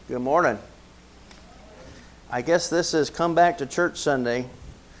Good morning. I guess this is Come Back to Church Sunday.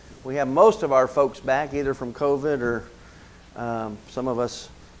 We have most of our folks back, either from COVID or some of us.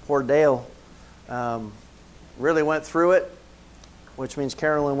 Poor Dale really went through it, which means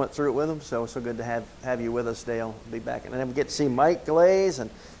Carolyn went through it with him. So good to have you with us, Dale. Be back, and then we get to see Mike Glaze and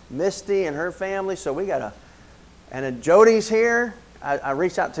Misty and her family. So we got and then Jody's here. I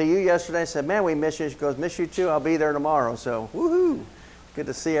reached out to you yesterday and said, "Man, we miss you." She goes, "Miss you too. I'll be there tomorrow." So woohoo! Good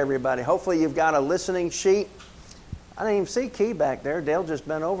to see everybody. Hopefully you've got a listening sheet. I didn't even see Key back there. Dale just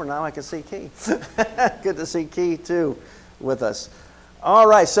bent over. Now I can see Key. Good to see Key too with us. All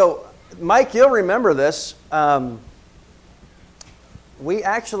right. So Mike, you'll remember this. We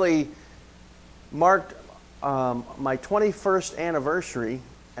actually marked my 21st anniversary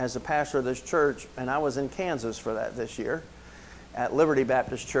as the pastor of this church, and I was in Kansas for that this year at Liberty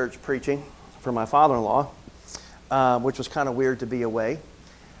Baptist Church preaching for my father-in-law, which was kind of weird to be away.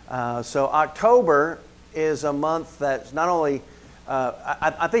 So October is a month that's not only,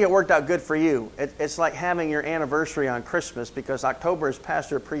 I think it worked out good for you. It's like having your anniversary on Christmas, because October is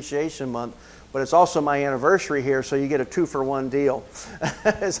Pastor Appreciation Month, but it's also my anniversary here, so you get a 2-for-1 deal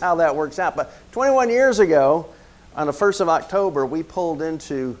is how that works out. But 21 years ago, on the 1st of October, we pulled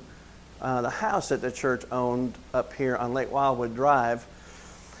into the house that the church owned up here on Lake Wildwood Drive,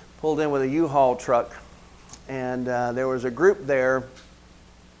 pulled in with a U-Haul truck, and there was a group there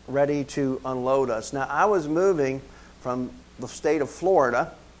ready to unload us. Now, I was moving from the state of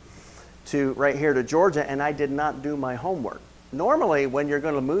Florida to right here to Georgia, and I did not do my homework. Normally, when you're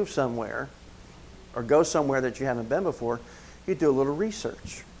going to move somewhere or go somewhere that you haven't been before, you do a little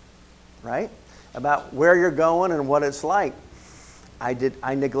research, right, about where you're going and what it's like.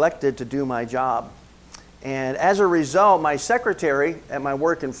 I neglected to do my job. And as a result, my secretary at my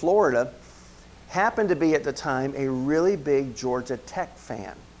work in Florida happened to be at the time a really big Georgia Tech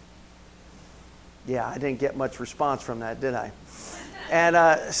fan. Yeah, I didn't get much response from that, did I?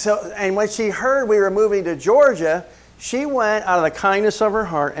 And when she heard we were moving to Georgia, she went out of the kindness of her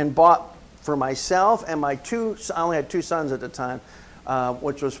heart and bought for myself and I only had 2 sons at the time,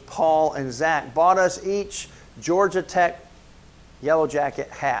 which was Paul and Zach, bought us each Georgia Tech Yellow Jacket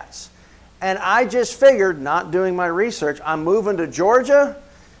hats. And I just figured, not doing my research, I'm moving to Georgia.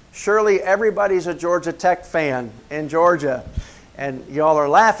 Surely everybody's a Georgia Tech fan in Georgia. And y'all are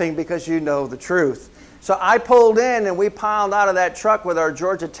laughing because you know the truth. So I pulled in and we piled out of that truck with our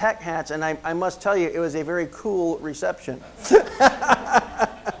Georgia Tech hats, and I must tell you, it was a very cool reception.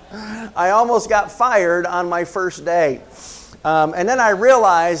 I almost got fired on my first day. And then I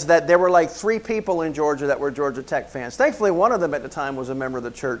realized that there were like 3 people in Georgia that were Georgia Tech fans. Thankfully, one of them at the time was a member of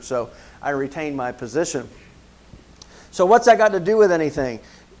the church, so I retained my position. So what's that got to do with anything?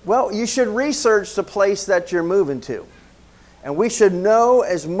 Well, you should research the place that you're moving to. And we should know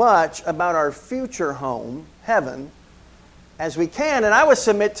as much about our future home, heaven, as we can. And I would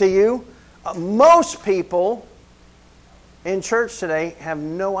submit to you, most people in church today have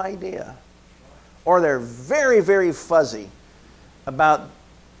no idea. Or they're very, very fuzzy about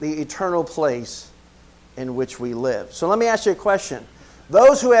the eternal place in which we live. So let me ask you a question.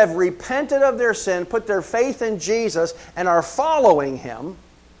 Those who have repented of their sin, put their faith in Jesus, and are following Him,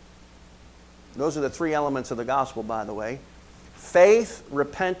 those are the 3 elements of the gospel, by the way. Faith,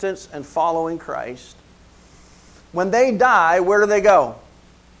 repentance, and following Christ. When they die, where do they go?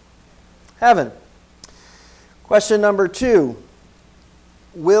 Heaven. Question number 2.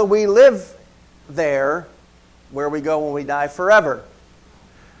 Will we live there where we go when we die forever?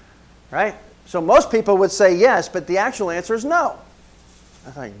 Right? So most people would say yes, but the actual answer is no. I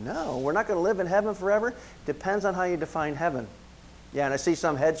think, no, we're not going to live in heaven forever. Depends on how you define heaven. Yeah, and I see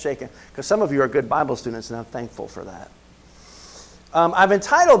some head shaking, because some of you are good Bible students, and I'm thankful for that. I've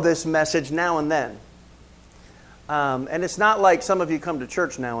entitled this message Now and Then. And it's not like some of you come to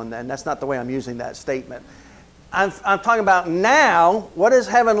church now and then. That's not the way I'm using that statement. I'm talking about now. What is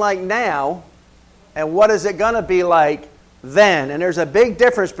heaven like now? And what is it going to be like then? And there's a big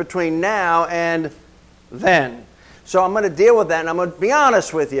difference between now and then. So I'm going to deal with that, and I'm going to be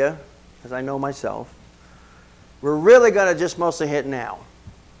honest with you, because I know myself. We're really going to just mostly hit now.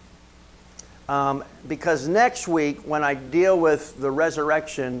 Because next week, when I deal with the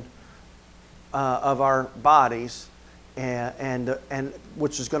resurrection of our bodies, and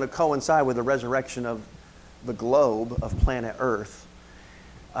which is going to coincide with the resurrection of the globe of planet Earth,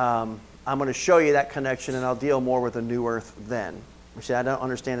 I'm going to show you that connection, and I'll deal more with the new earth then. You say, I don't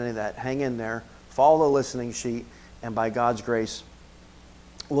understand any of that. Hang in there. Follow the listening sheet, and by God's grace,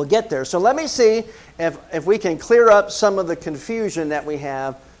 we'll get there. So let me see if we can clear up some of the confusion that we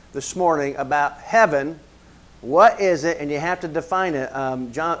have this morning about heaven What is it? And you have to define it.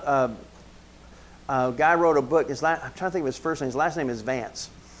 A guy wrote a book. I'm trying to think of his first name. His last name is Vance.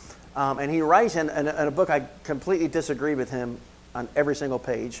 And he writes in a book, I completely disagree with him on every single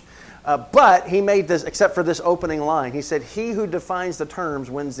page. But he made this, except for this opening line. He said, "He who defines the terms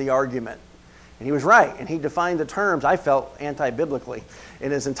wins the argument." And he was right. And he defined the terms, I felt, anti-biblically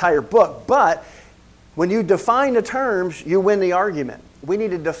in his entire book. But when you define the terms, you win the argument. We need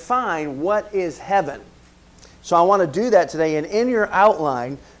to define what is heaven. So I want to do that today. And in your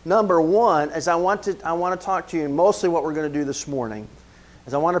outline, number one, as I want to talk to you, and mostly what we're going to do this morning,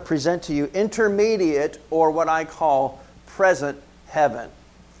 is I want to present to you intermediate, or what I call present heaven.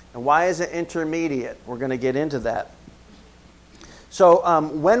 And why is it intermediate? We're going to get into that. So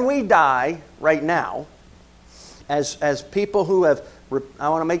when we die right now, as people who have, I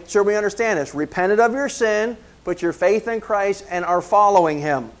want to make sure we understand this, repented of your sin, put your faith in Christ, and are following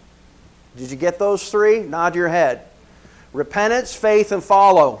Him. Did you get those three? Nod your head. Repentance, faith, and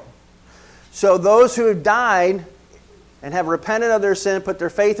follow. So those who have died and have repented of their sin, put their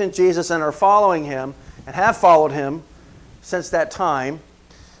faith in Jesus, and are following Him, and have followed Him since that time,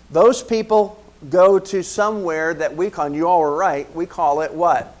 those people go to somewhere that we call, and you all were right, we call it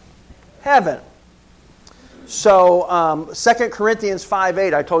what? Heaven. So 2 Corinthians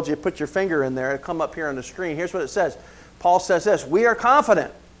 5:8, I told you to put your finger in there. It'll come up here on the screen. Here's what it says. Paul says this, "We are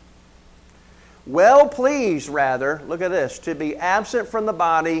confident, well pleased rather," look at this, "to be absent from the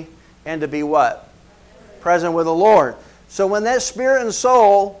body and to be" what? Present with the Lord. So when that spirit and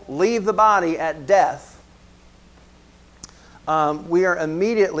soul leave the body at death, we are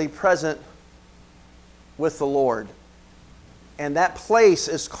immediately present with the Lord. And that place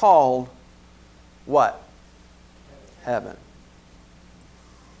is called what? Heaven.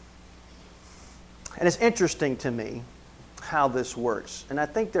 And it's interesting to me how this works. And I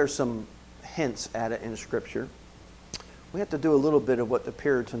think there's some hints at it in Scripture. We have to do a little bit of what the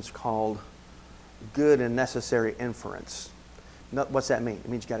Puritans called good and necessary inference. What's that mean? It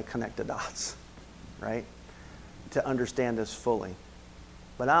means you got to connect the dots, right? To understand this fully.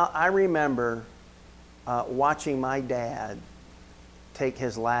 But I remember watching my dad take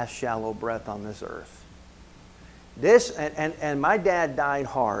his last shallow breath on this earth. And my dad died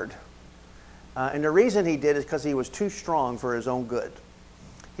hard. And the reason he did is because he was too strong for his own good.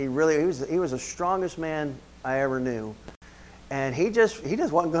 He was the strongest man I ever knew. And he just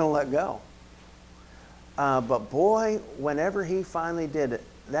wasn't going to let go. But boy, whenever he finally did it,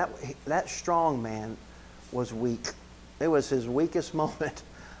 that strong man was weak. It was his weakest moment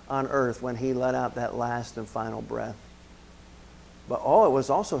on earth when he let out that last and final breath. But it was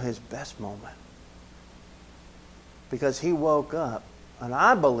also his best moment. Because he woke up, and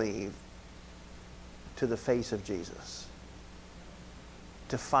I believe, to the face of Jesus.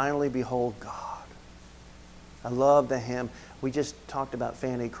 To finally behold God. I love the hymn. We just talked about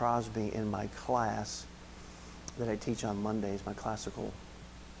Fanny Crosby in my class that I teach on Mondays, my classical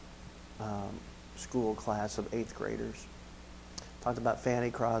school class of 8th graders. Talked about Fanny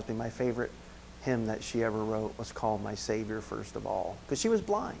Crosby. My favorite hymn that she ever wrote was called "My Savior First of All," because she was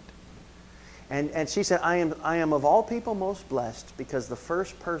blind. And she said, I am of all people most blessed, because the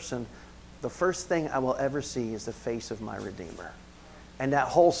first thing I will ever see is the face of my Redeemer. And that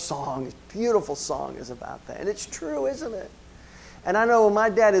whole song, beautiful song, is about that. And it's true, isn't it? And I know my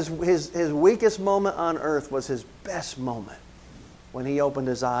dad, his weakest moment on earth was his best moment when he opened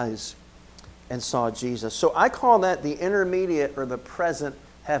his eyes and saw Jesus. So I call that the intermediate or the present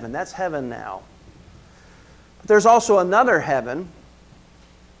heaven. That's heaven now. But there's also another heaven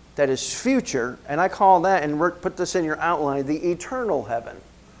that is future, and I call that, and put this in your outline, the eternal heaven.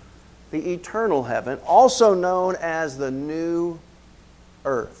 The eternal heaven, also known as the new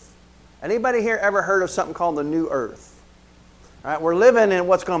earth. Anybody here ever heard of something called the new earth? All right, we're living in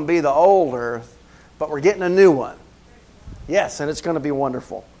what's going to be the old earth, but we're getting a new one. Yes, and it's going to be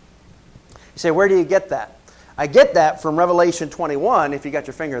wonderful. You say, where do you get that? I get that from Revelation 21, if you got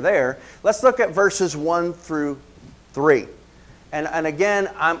your finger there. Let's look at verses 1 through 3. And again,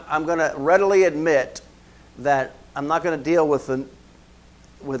 I'm going to readily admit that I'm not going to deal with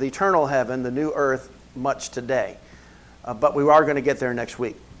eternal heaven, the new earth, much today. But we are going to get there next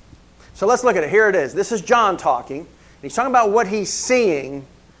week. So let's look at it. Here it is. This is John talking. He's talking about what he's seeing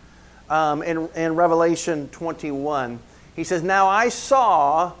in Revelation 21. He says, "Now I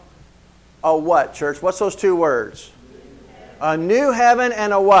saw a" what, church? What's those two words? A new heaven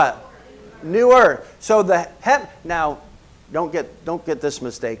and a what? New earth. So now, don't get this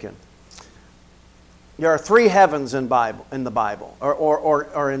mistaken. There are 3 heavens in the Bible,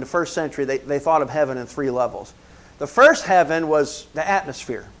 or in the first century, they thought of heaven in 3 levels. The first heaven was the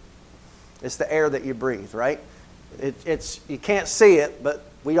atmosphere. It's the air that you breathe, right? You can't see it, but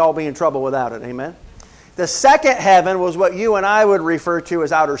we'd all be in trouble without it. Amen? The second heaven was what you and I would refer to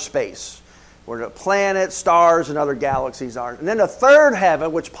as outer space, where the planets, stars, and other galaxies are. And then the third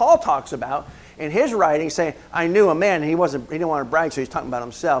heaven, which Paul talks about in his writing, saying, I knew a man, and he didn't want to brag, so he's talking about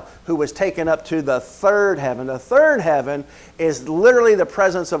himself, who was taken up to the third heaven. The third heaven is literally the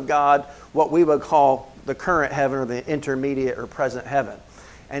presence of God, what we would call the current heaven or the intermediate or present heaven.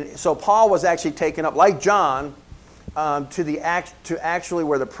 And so Paul was actually taken up, like John, to actually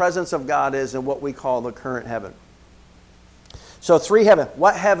where the presence of God is in what we call the current heaven. So three heavens.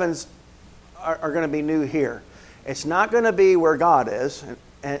 What heavens are going to be new here? It's not going to be where God is.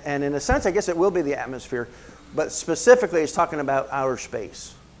 And in a sense, I guess it will be the atmosphere. But specifically, it's talking about outer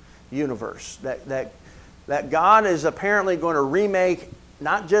space, universe. That God is apparently going to remake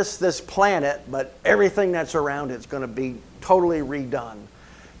not just this planet, but everything that's around it is going to be totally redone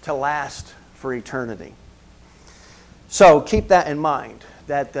to last for eternity. So keep that in mind,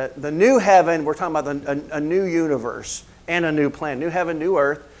 that the new heaven, we're talking about a new universe and a new planet. New heaven, new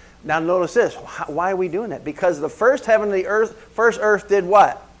earth. Now notice this. Why are we doing that? Because the first heaven, first earth did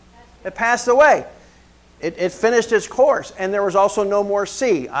what? It passed away. It finished its course. And there was also no more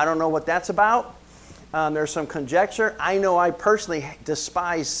sea. I don't know what that's about. There's some conjecture. I know I personally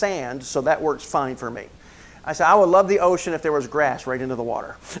despise sand, so that works fine for me. I said, I would love the ocean if there was grass right into the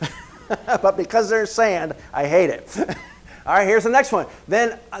water. But because there's sand, I hate it. All right, here's the next one.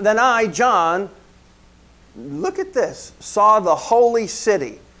 Then I, John, look at this, saw the holy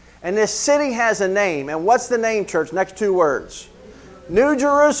city. And this city has a name. And what's the name, church? Next two words. New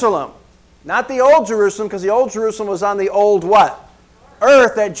Jerusalem. Not the old Jerusalem, because the old Jerusalem was on the old what?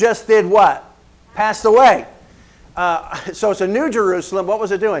 Earth that just did what? Passed away. So it's a new Jerusalem. What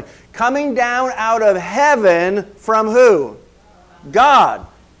was it doing? Coming down out of heaven from who? God.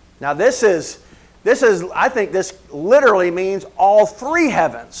 Now this is, I think this literally means all three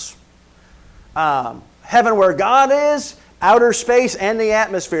heavens. Heaven where God is, outer space, and the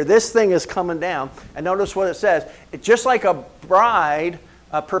atmosphere. This thing is coming down. And notice what it says. It's just like a bride,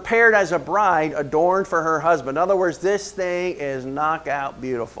 prepared as a bride, adorned for her husband. In other words, this thing is knockout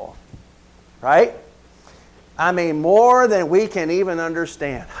beautiful. Right? I mean, more than we can even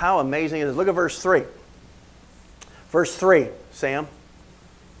understand. How amazing it is. Look at verse 3. Verse 3, Sam.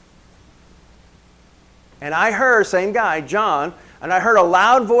 And I heard, same guy, John, and I heard a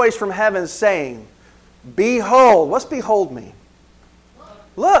loud voice from heaven saying, behold. What's behold mean?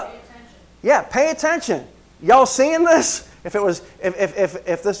 Look. Pay attention. Yeah, pay attention. Y'all seeing this?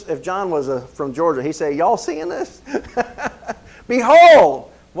 If John was from Georgia, he'd say, y'all seeing this?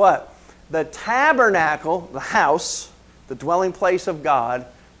 Behold. What? The tabernacle, the house, the dwelling place of God,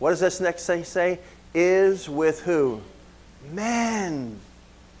 what does this next say? Is with who? Men.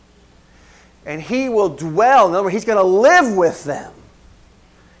 And he will dwell. In other words, he's going to live with them.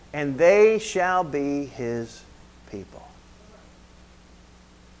 And they shall be his people.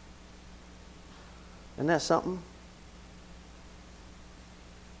 Isn't that something?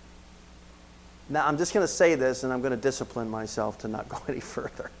 Now, I'm just going to say this, and I'm going to discipline myself to not go any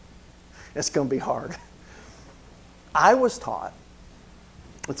further. It's going to be hard. I was taught,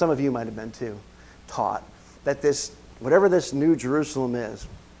 and some of you might have been too, taught that this, whatever this New Jerusalem is,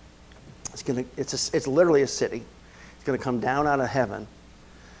 it's literally a city. It's going to come down out of heaven,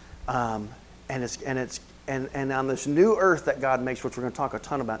 and on this new earth that God makes, which we're going to talk a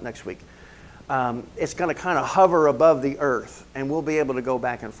ton about next week. It's going to kind of hover above the earth, and we'll be able to go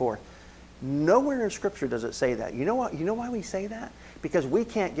back and forth. Nowhere in Scripture does it say that. You know what? You know why we say that? Because we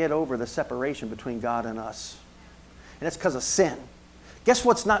can't get over the separation between God and us. And it's because of sin. Guess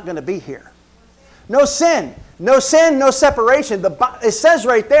what's not going to be here? No sin. No sin, no separation. It says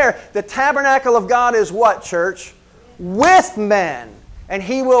right there, the tabernacle of God is what, church? With men. And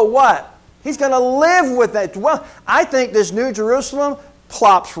he will what? He's going to live with that. Well, I think this New Jerusalem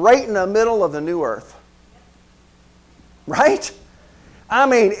plops right in the middle of the new earth. Right? I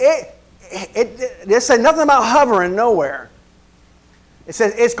mean, it said nothing about hovering nowhere. It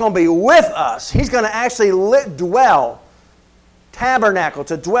says it's going to be with us. He's going to actually dwell. Tabernacle,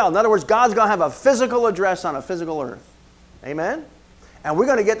 to dwell. In other words, God's going to have a physical address on a physical earth. Amen? And we're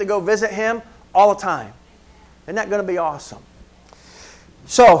going to get to go visit him all the time. Isn't that going to be awesome?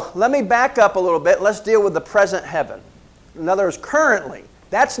 So, let me back up a little bit. Let's deal with the present heaven. In other words, currently,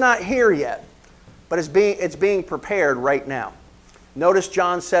 that's not here yet, but it's being prepared right now. Notice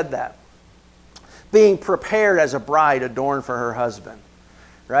John said that. Being prepared as a bride adorned for her husband.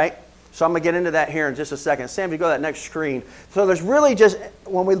 Right? So I'm going to get into that here in just a second. Sam, if you go to that next screen. So there's really just,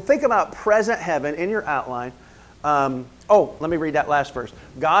 when we think about present heaven in your outline, let me read that last verse.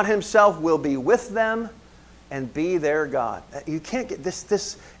 God himself will be with them and be their God. You can't get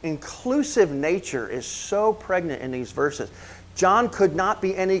this inclusive nature is so pregnant in these verses. John could not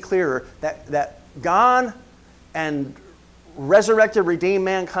be any clearer that God and resurrected, redeemed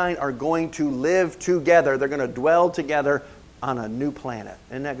mankind are going to live together. They're going to dwell together on a new planet.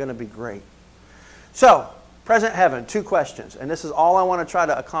 Isn't that going to be great? So, present heaven, 2 questions. And this is all I want to try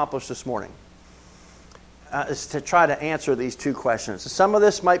to accomplish this morning. Is to try to answer these 2 questions. Some of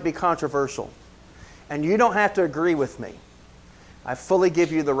this might be controversial. And you don't have to agree with me. I fully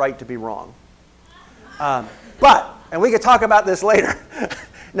give you the right to be wrong. And we could talk about this later.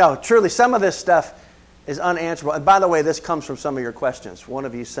 No, truly, some of this stuff is unanswerable. And by the way, this comes from some of your questions. One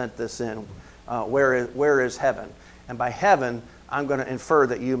of you sent this in. Where is heaven? And by heaven, I'm going to infer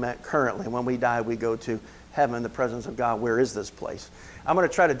that you meant currently. When we die, we go to heaven, the presence of God. Where is this place? I'm going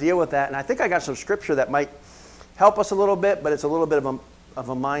to try to deal with that. And I think I got some scripture that might help us a little bit, but it's a little bit of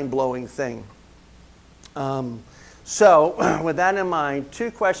a mind-blowing thing. So, with that in mind,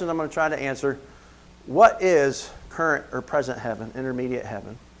 2 questions I'm going to try to answer. What is current or present heaven, intermediate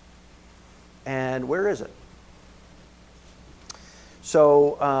heaven? And where is it?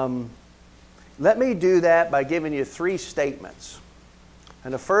 So, let me do that by giving you 3 statements.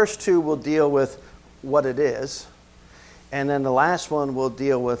 And the first 2 will deal with what it is. And then the last one will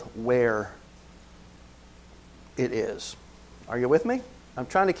deal with where it is. Are you with me? I'm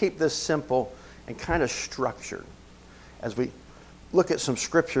trying to keep this simple and kind of structured as we look at some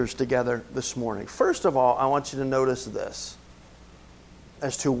scriptures together this morning. First of all, I want you to notice this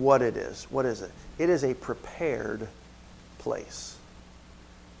as to what it is. What is it? It is a prepared place.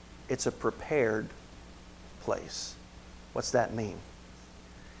 It's a prepared place. What's that mean?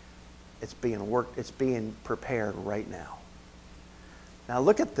 It's being worked, it's being prepared right now. Now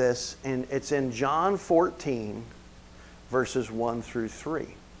look at this, and it's in John 14, verses 1 through 3.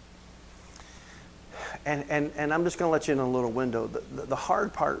 And I'm just going to let you in a little window. The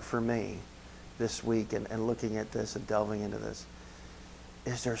hard part for me this week and looking at this and delving into this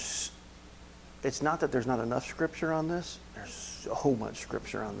is it's not that there's not enough scripture on this. There's so much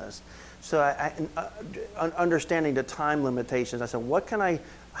scripture on this. So understanding the time limitations, I said,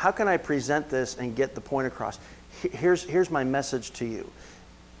 how can I present this and get the point across? Here's my message to you.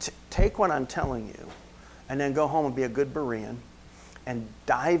 Take what I'm telling you and then go home and be a good Berean and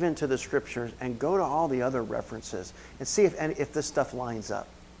dive into the scriptures and go to all the other references and see if this stuff lines up.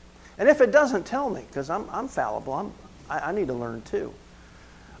 And if it doesn't, tell me, because I'm fallible. I need to learn too.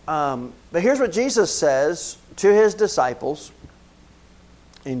 But here's what Jesus says to his disciples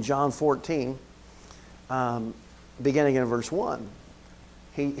in John 14, beginning in verse 1.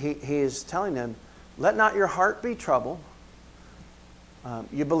 He is telling them, let not your heart be troubled.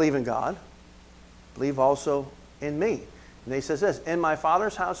 You believe in God. Believe also in me. And he says this, in my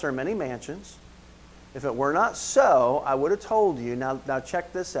Father's house are many mansions. If it were not so, I would have told you. Now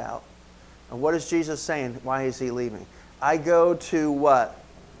check this out. And what is Jesus saying? Why is he leaving? I go to what?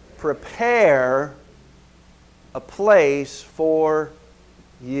 Prepare a place for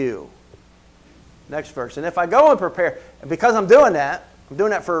you. Next verse. And if I go and prepare, and because I'm doing that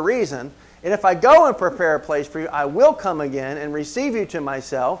for a reason, and if I go and prepare a place for you, I will come again and receive you to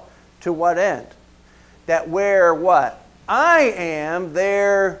myself. To what end? That where what? I am,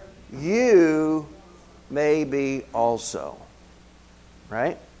 there you may be also.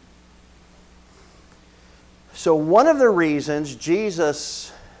 Right? So one of the reasons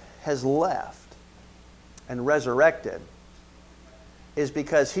Jesus has left and resurrected is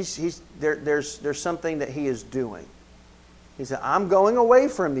because there's something that he is doing. He said, I'm going away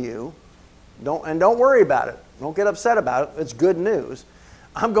from you. Don't worry about it. Don't get upset about it. It's good news.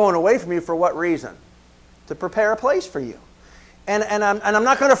 I'm going away from you for what reason? To prepare a place for you. And I'm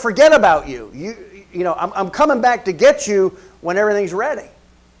not going to forget about you. I'm coming back to get you when everything's ready.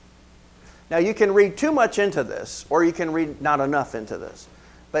 Now you can read too much into this, or you can read not enough into this.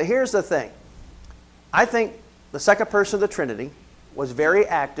 But here's the thing. I think the second person of the Trinity was very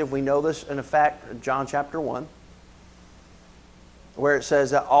active. We know this in fact, John chapter 1, where it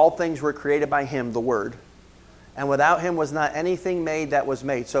says that all things were created by him, the Word, and without him was not anything made that was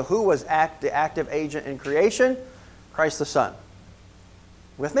made. So who was the active agent in creation? Christ the Son.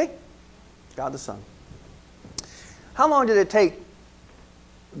 With me? God the Son. How long did it take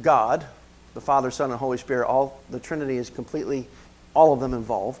God, the Father, Son, and Holy Spirit, the Trinity is completely, all of them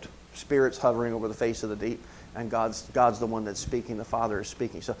involved, spirits hovering over the face of the deep, and God's the one that's speaking, the Father is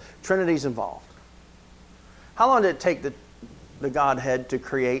speaking. So Trinity's involved. How long did it take the Godhead to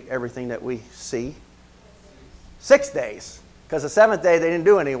create everything that we see? 6 days. Because the 7th day they didn't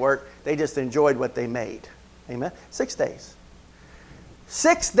do any work, they just enjoyed what they made. Amen? 6 days.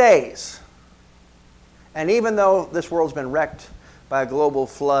 6 days. And even though this world's been wrecked by a global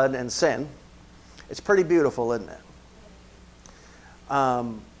flood and sin, it's pretty beautiful, isn't it?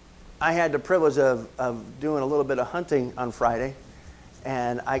 I had the privilege of doing a little bit of hunting on Friday,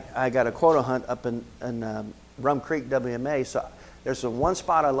 and I got a quota hunt up in Rum Creek, WMA. So there's one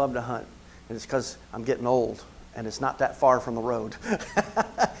spot I love to hunt, and it's because I'm getting old, and it's not that far from the road.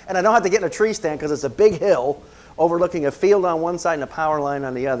 And I don't have to get in a tree stand because it's a big hill overlooking a field on one side and a power line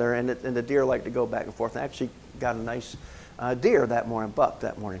on the other, and the deer like to go back and forth. And I actually got a nice deer that morning, buck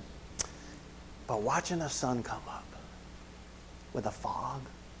that morning. But watching the sun come up with a fog,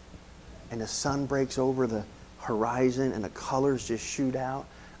 and the sun breaks over the horizon, and the colors just shoot out.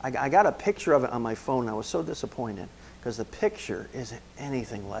 I got a picture of it on my phone, and I was so disappointed because the picture isn't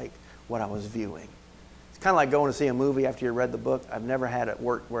anything like what I was viewing. It's kind of like going to see a movie after you read the book. I've never had it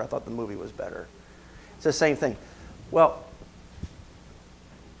work where I thought the movie was better. It's the same thing. Well,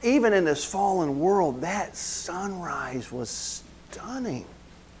 even in this fallen world, that sunrise was stunning,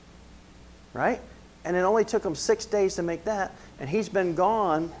 right? And it only took him 6 days to make that, and he's been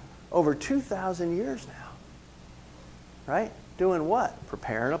gone over 2,000 years now, right? Doing what?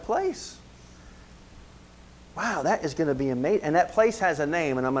 Preparing a place. Wow, that is going to be amazing. And that place has a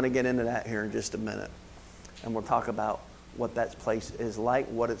name, and I'm going to get into that here in just a minute. And we'll talk about what that place is like,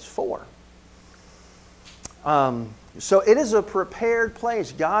 what it's for. So it is a prepared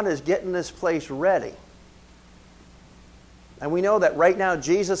place. God is getting this place ready. And we know that right now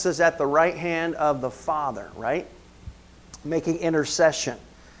Jesus is at the right hand of the Father, right? Making intercession.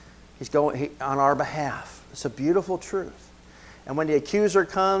 He's going on our behalf. It's a beautiful truth. And when the accuser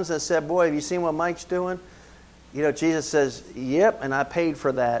comes and said, boy, have you seen what Mike's doing? You know, Jesus says, yep, and I paid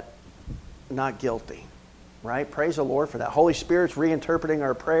for that, not guilty. Right? Praise the Lord for that. Holy Spirit's reinterpreting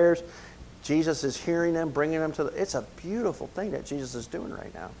our prayers. Jesus is hearing them, bringing them to it's a beautiful thing that Jesus is doing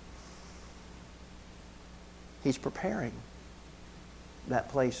right now. He's preparing that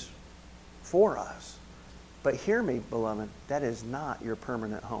place for us. But hear me, beloved, that is not your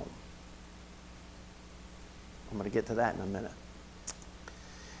permanent home. I'm going to get to that in a minute.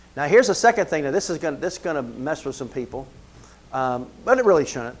 Now, here's the second thing. Now, this is going to mess with some people, but it really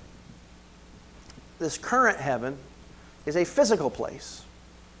shouldn't. This current heaven is a physical place.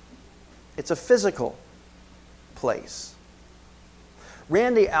 It's a physical place.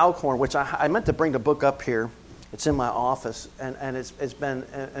 Randy Alcorn, which I meant to bring the book up here. It's in my office, and it's been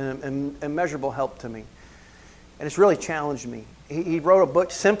an immeasurable help to me. And it's really challenged me. He wrote a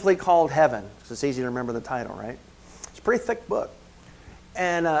book simply called Heaven. It's easy to remember the title, right? It's a pretty thick book.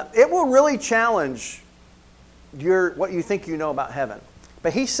 And it will really challenge what you think you know about heaven.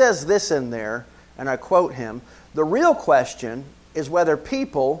 But he says this in there, and I quote him, "The real question is whether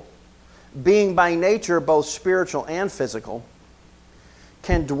people, being by nature both spiritual and physical,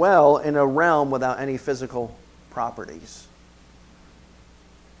 can dwell in a realm without any physical properties."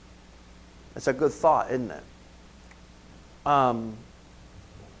 That's a good thought, isn't it?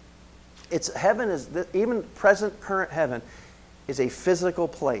 It's heaven is even present current heaven is a physical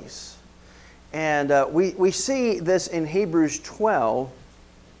place, and we see this in Hebrews 12,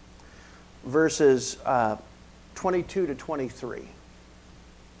 verses 22 to 23.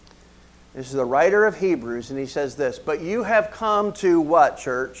 This is the writer of Hebrews, and he says this: "But you have come to" what,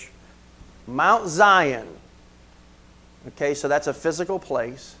 church? Mount Zion. Okay, so that's a physical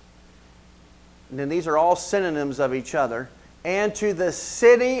place. And then these are all synonyms of each other. "And to the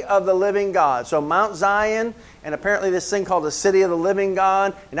city of the living God." So Mount Zion, and apparently this thing called the city of the living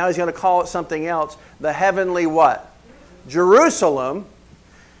God, and now he's going to call it something else. The heavenly what? Jerusalem.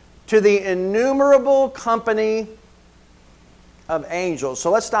 "To the innumerable company of angels."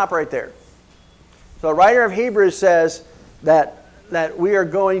 So let's stop right there. So the writer of Hebrews says that we're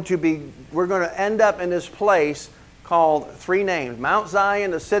going to end up in this place called three names: Mount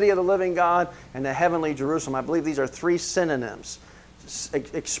Zion, the city of the living God, and the heavenly Jerusalem. I believe these are three synonyms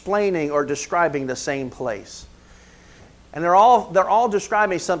explaining or describing the same place. And they're all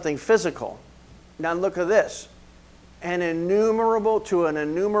describing something physical. Now look at this. To an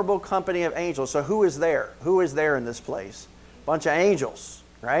innumerable company of angels. So who is there? Who is there in this place? A bunch of angels,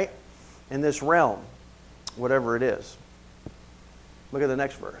 right? In this realm, whatever it is. Look at the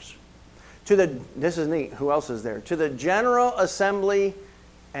next verse. This is neat. Who else is there? "To the general assembly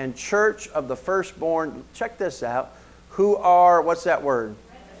and church of the firstborn." Check this out. Who are, what's that word?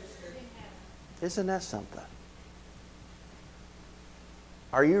 Registered in heaven. Isn't that something?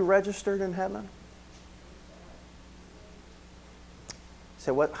 Are you registered in heaven?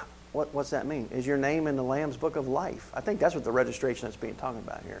 So what's that mean? Is your name in the Lamb's Book of Life? I think that's what the registration that's being talked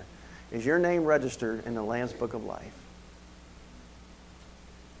about here. Is your name registered in the Lamb's Book of Life?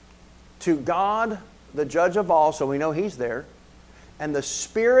 To God the judge of all, so we know He's there, and the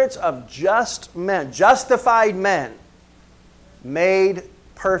spirits of just men, justified men, made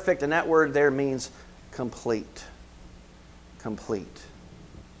perfect. And that word there means complete. Complete.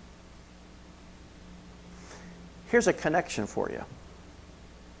 Here's a connection for you.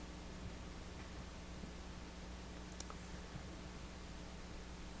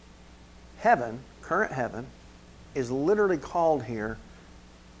 Heaven, current heaven, is literally called here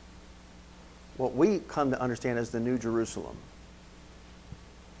what we come to understand as the New Jerusalem.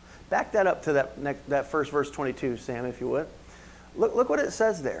 Back that up to that first verse 22, Sam, if you would. Look what it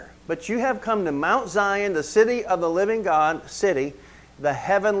says there. But you have come to Mount Zion, the city of the living God, the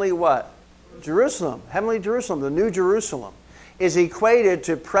heavenly what? Jerusalem. Heavenly Jerusalem, the New Jerusalem, is equated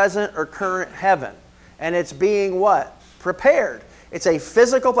to present or current heaven. And it's being what? Prepared. It's a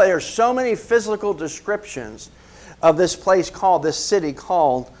physical place. There's so many physical descriptions of this city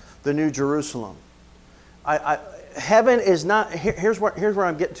called the New Jerusalem. Heaven is not, here's where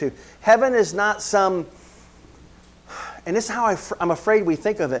I'm getting to. Heaven is not some, and this is how I'm afraid we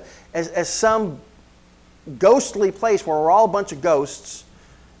think of it, as some ghostly place where we're all a bunch of ghosts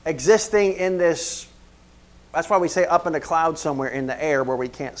existing in this, that's why we say up in the clouds somewhere in the air where we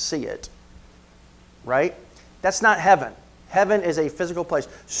can't see it. Right? That's not heaven. Heaven is a physical place.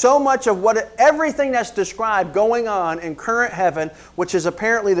 So much of everything that's described going on in current heaven, which is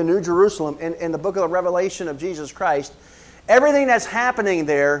apparently the New Jerusalem in the book of the Revelation of Jesus Christ, everything that's happening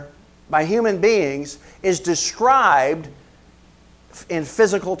there by human beings is described in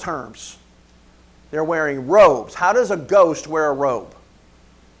physical terms. They're wearing robes. How does a ghost wear a robe?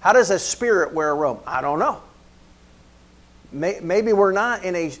 How does a spirit wear a robe? I don't know. Maybe we're not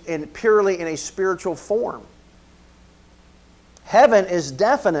purely in a spiritual form. Heaven is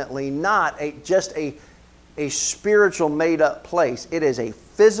definitely not just a spiritual made-up place. It is a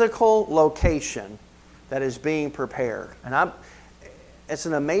physical location that is being prepared. And it's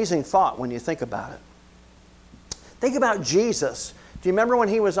an amazing thought when you think about it. Think about Jesus. Do you remember when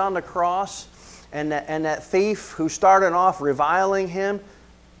He was on the cross and that thief who started off reviling Him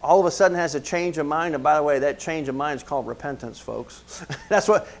all of a sudden has a change of mind? And by the way, that change of mind is called repentance, folks.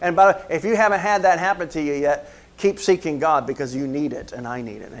 And by the way, if you haven't had that happen to you yet, keep seeking God because you need it and I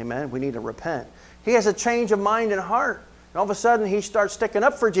need it. Amen? We need to repent. He has a change of mind and heart. And all of a sudden he starts sticking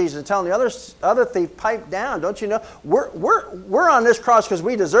up for Jesus and telling the other thief, pipe down. Don't you know? We're on this cross because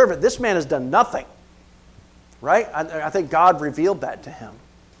we deserve it. This man has done nothing. Right? I think God revealed that to him.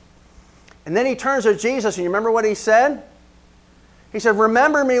 And then he turns to Jesus, and you remember what he said? He said,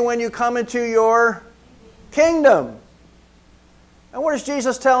 remember me when you come into your kingdom. And what does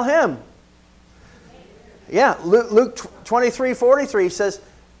Jesus tell him? Yeah, Luke 23:43 says,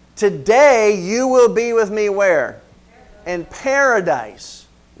 today you will be with me where? In paradise.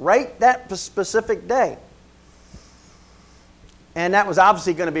 Right that specific day. And that was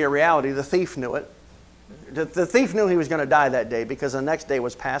obviously going to be a reality. The thief knew it. The thief knew he was going to die that day because the next day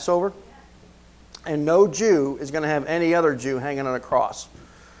was Passover. And no Jew is going to have any other Jew hanging on a cross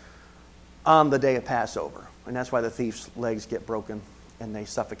on the day of Passover. And that's why the thief's legs get broken and they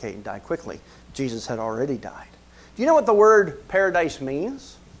suffocate and die quickly. Jesus had already died. Do you know what the word paradise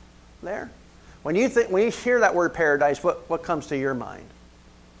means there? When you hear that word paradise, what comes to your mind?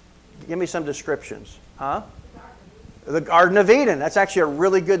 Give me some descriptions. Huh? The Garden of Eden. That's actually a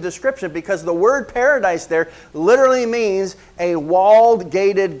really good description because the word paradise there literally means a walled,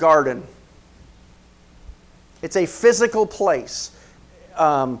 gated garden. It's a physical place.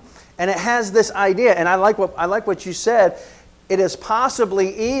 And it has this idea, and I like what you said. It is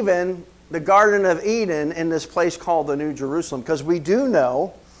possibly even the Garden of Eden in this place called the New Jerusalem, because we do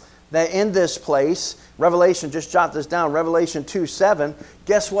know that in this place, Revelation, just jot this down, Revelation 2:7,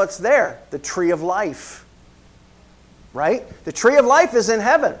 guess what's there? The tree of life. Right? The tree of life is in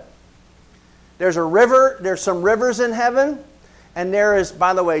heaven. There's a river, there's some rivers in heaven, and there is,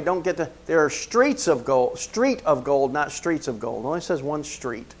 by the way, there are street of gold, not streets of gold. It only says one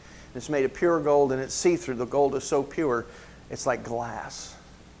street. It's made of pure gold and it's see-through. The gold is so pure, it's like glass.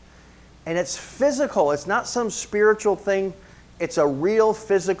 And it's physical. It's not some spiritual thing. It's a real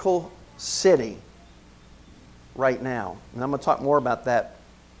physical city right now. And I'm going to talk more about that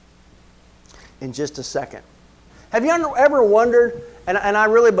in just a second. Have you ever wondered, and I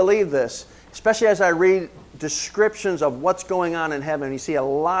really believe this, especially as I read descriptions of what's going on in heaven, you see a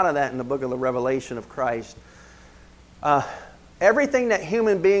lot of that in the book of the Revelation of Christ. Everything that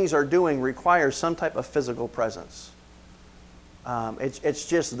human beings are doing requires some type of physical presence. It's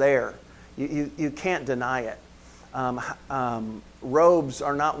just there. You can't deny it. Robes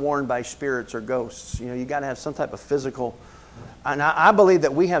are not worn by spirits or ghosts. You got to have some type of physical And I believe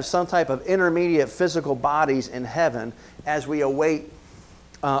that we have some type of intermediate physical bodies in heaven as we await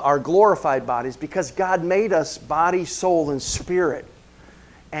our glorified bodies, because God made us body, soul, and spirit.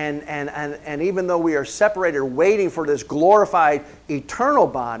 And even though we are separated, waiting for this glorified eternal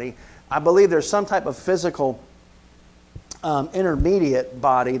body, I believe there's some type of physical intermediate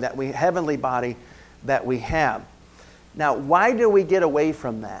body, heavenly body that we have. Now, why do we get away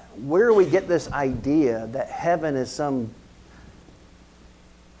from that? Where do we get this idea that heaven is some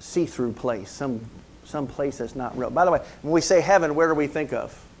see-through place, some place that's not real? By the way, when we say heaven, where do we think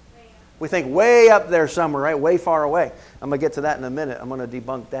of? We think way up there somewhere, right? Way far away. I'm going to get to that in a minute. I'm going to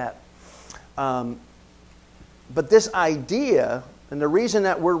debunk that. But this idea, and the reason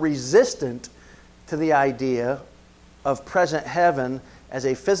that we're resistant to the idea of present heaven as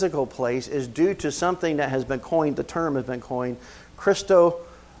a physical place is due to something that has been coined, the term has been coined,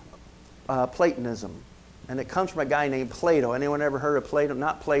 Christo-Platonism. And it comes from a guy named Plato. Anyone ever heard of Plato?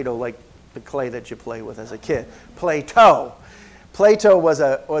 Not Play-Doh like the clay that you play with as a kid. Plato. Plato was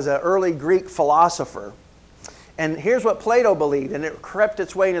an early Greek philosopher. And here's what Plato believed, and it crept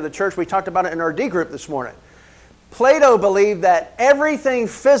its way into the church. We talked about it in our D group this morning. Plato believed that everything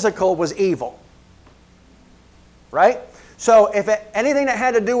physical was evil. Right? So if anything that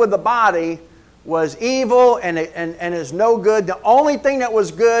had to do with the body was evil and is no good, the only thing that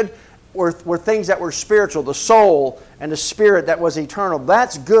was good were things that were spiritual, the soul and the spirit that was eternal.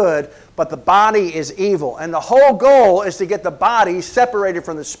 That's good, but the body is evil. And the whole goal is to get the body separated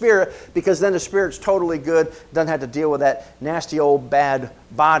from the spirit, because then the spirit's totally good, doesn't have to deal with that nasty old bad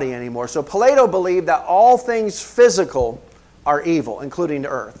body anymore. So Plato believed that all things physical are evil, including the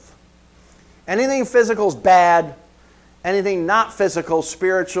earth. Anything physical is bad. Anything not physical,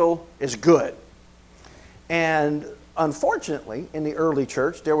 spiritual, is good. And unfortunately, in the early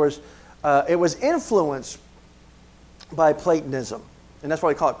church, it was influenced by Platonism. And that's why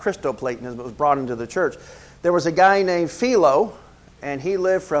we call it Christo-Platonism. It was brought into the church. There was a guy named Philo, and he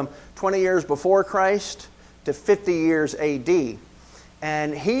lived from 20 years before Christ to 50 years A.D.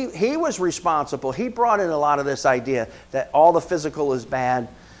 And he was responsible. He brought in a lot of this idea that all the physical is bad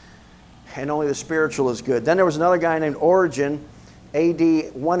and only the spiritual is good. Then there was another guy named Origen, A.D.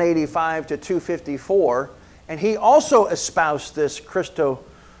 185 to 254, and he also espoused this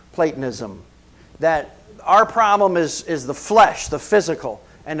Christo-Platonism, that our problem is the flesh, the physical,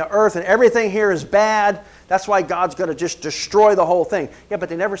 and the earth, and everything here is bad. That's why God's going to just destroy the whole thing. Yeah, but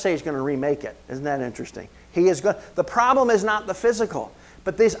they never say He's going to remake it. Isn't that interesting? The problem is not the physical,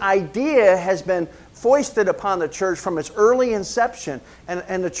 but this idea has been foisted upon the church from its early inception,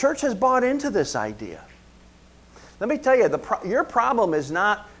 and the church has bought into this idea. Let me tell you, your problem is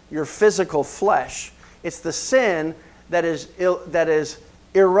not your physical flesh. It's the sin that is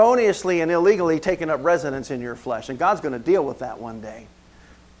erroneously and illegally taking up residence in your flesh, and God's going to deal with that one day.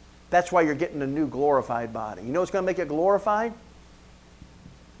 That's why you're getting a new glorified body. You know what's going to make it glorified?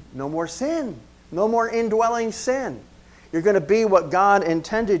 No more sin. No more indwelling sin. You're going to be what God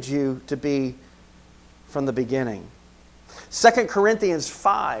intended you to be from the beginning. 2 Corinthians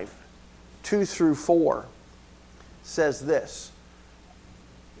 5, 2 through 4 says this.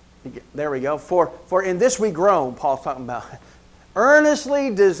 There we go. For in this we groan, Paul's talking about,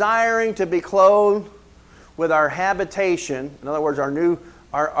 earnestly desiring to be clothed with our habitation, in other words,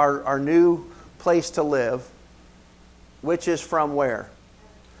 our new place to live, which is from where?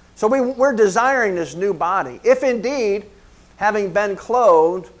 So we're desiring this new body. If indeed, having been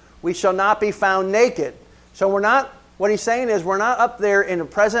clothed, we shall not be found naked. So what he's saying is we're not up there in the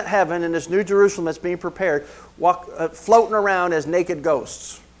present heaven in this new Jerusalem that's being prepared, floating around as naked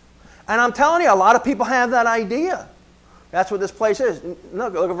ghosts. And I'm telling you, a lot of people have that idea. That's what this place is.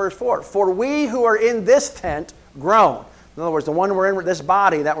 Look at verse 4. For we who are in this tent groan. In other words, the one we're in, this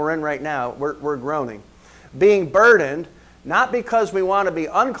body that we're in right now, we're groaning. Being burdened, not because we want to be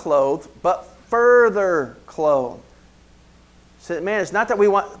unclothed, but further clothed. So, man, it's not that we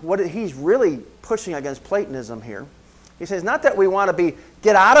want, what he's really pushing against Platonism here. He says, not that we want to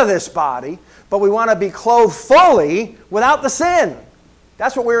get out of this body, but we want to be clothed fully without the sin.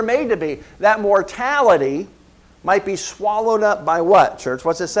 That's what we were made to be. That mortality might be swallowed up by what, church?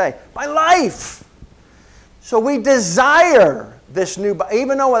 What's it say? By life. So we desire this new body,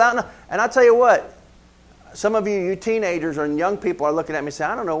 even though without, and I'll tell you what, some of you teenagers and young people are looking at me and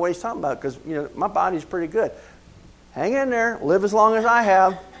saying, I don't know what he's talking about because my body's pretty good. Hang in there. Live as long as I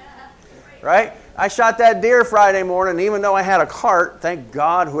have. Right? I shot that deer Friday morning, and even though I had a cart, thank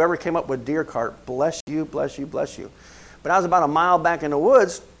God, whoever came up with deer cart, bless you, bless you, bless you. But I was about a mile back in the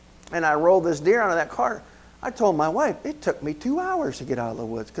woods, and I rolled this deer out of that cart. I told my wife, it took me 2 hours to get out of the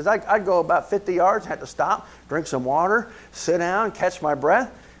woods because I'd go about 50 yards, had to stop, drink some water, sit down, catch my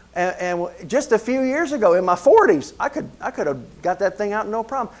breath. And just a few years ago, in my 40s, I could have got that thing out no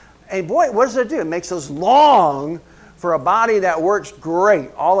problem. And boy, what does it do? It makes us long for a body that works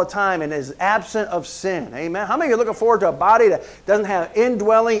great all the time and is absent of sin. Amen. How many of you are looking forward to a body that doesn't have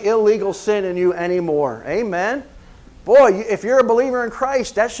indwelling illegal sin in you anymore? Amen. Boy, if you're a believer in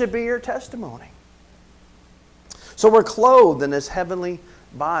Christ, that should be your testimony. So we're clothed in this heavenly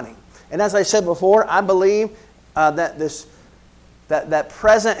body. And as I said before, I believe that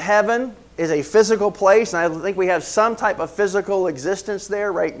present heaven is a physical place, and I think we have some type of physical existence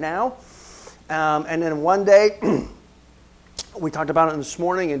there right now. And then one day, we talked about it this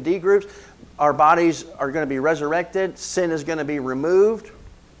morning in D groups, our bodies are going to be resurrected, sin is going to be removed,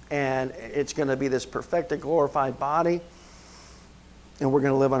 and it's going to be this perfected, glorified body, and we're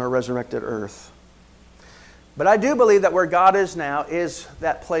going to live on a resurrected earth. But I do believe that where God is now is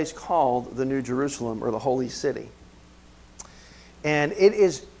that place called the New Jerusalem, or the Holy City. And it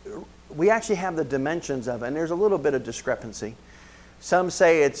is, we actually have the dimensions of it, and there's a little bit of discrepancy. Some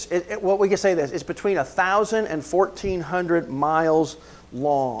say well, we can say this, it's between 1,000 and 1,400 miles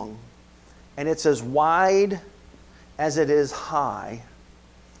long. And it's as wide as it is high,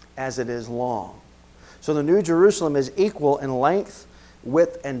 as it is long. So the New Jerusalem is equal in length,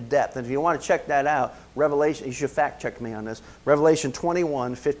 width, and depth. And if you want to check that out, Revelation, you should fact check me on this, Revelation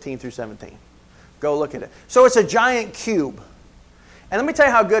 21, 15 through 17. Go look at it. So it's a giant cube. And let me tell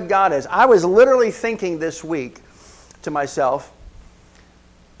you how good God is. I was literally thinking this week to myself,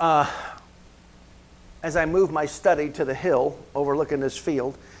 as I move my study to the hill overlooking this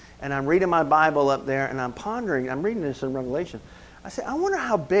field, and I'm reading my Bible up there, and I'm pondering, I'm reading this in Revelation. I say, I wonder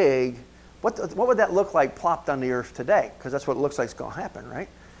how big, what would that look like plopped on the earth today? Because that's what it looks like is going to happen, right?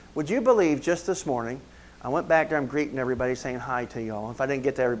 Would you believe just this morning, I went back there, I'm greeting everybody, saying hi to y'all. If I didn't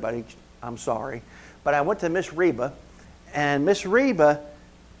get to everybody, I'm sorry. But I went to Miss Reba, and Miss Reba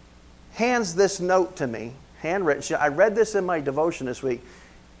hands this note to me, handwritten. I read this in my devotion this week.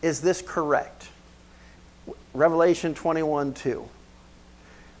 Is this correct? Revelation 21:2.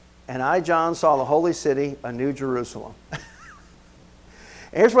 And I, John, saw the holy city, a new Jerusalem.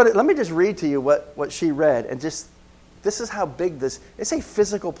 Here's let me just read to you what she read. And just, this is how big it's a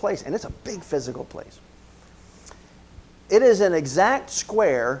physical place, and it's a big physical place. It is an exact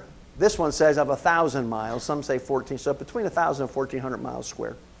square, this one says of 1,000 miles, some say 14, so between 1,000 and 1,400 miles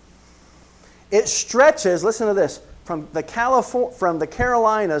square. It stretches, listen to this, from the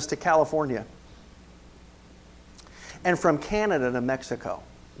Carolinas to California, and from Canada to Mexico.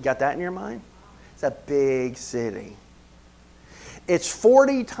 You got that in your mind? It's a big city. It's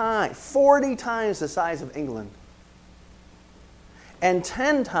 40 times the size of England, and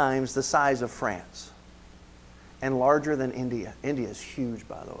 10 times the size of France, and larger than India. India is huge,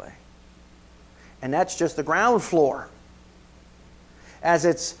 by the way. And that's just the ground floor. As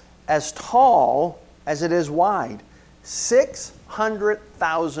it's as tall as it is wide.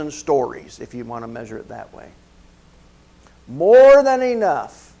 600,000 stories, if you want to measure it that way. More than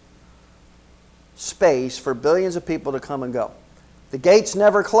enough space for billions of people to come and go. The gates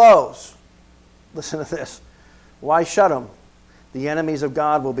never close. Listen to this. Why shut them? The enemies of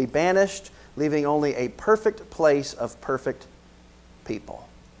God will be banished, leaving only a perfect place of perfect people.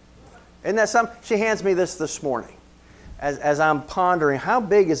 Isn't that something? She hands me this morning. As I'm pondering, how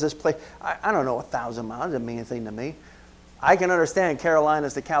big is this place? I don't know, 1,000 miles doesn't mean anything to me. I can understand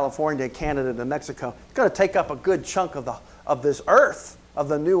Carolinas to California, Canada to Mexico. It's going to take up a good chunk of this earth, of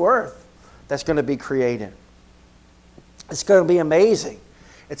the new earth that's going to be created. It's going to be amazing.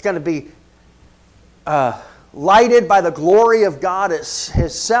 It's going to be lighted by the glory of God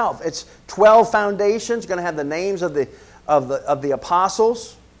Himself. It's 12 foundations. Going to have the names of the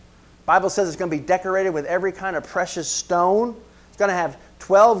apostles. The Bible says it's going to be decorated with every kind of precious stone. It's going to have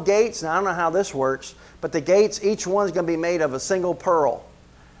 12 gates. Now, I don't know how this works, but the gates, each one's going to be made of a single pearl.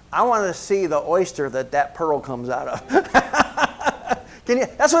 I want to see the oyster that pearl comes out of.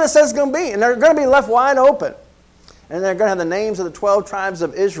 That's what it says it's going to be. And they're going to be left wide open. And they're going to have the names of the 12 tribes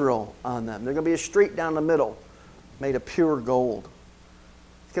of Israel on them. There's going to be a street down the middle made of pure gold.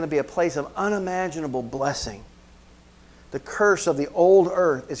 It's going to be a place of unimaginable blessing. The curse of the old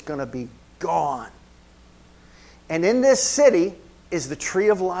earth is going to be gone. And in this city is the tree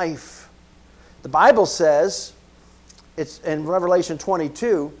of life. The Bible says, it's in Revelation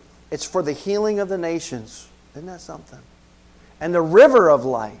 22, it's for the healing of the nations. Isn't that something? And the river of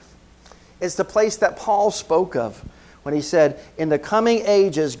life is the place that Paul spoke of when he said, in the coming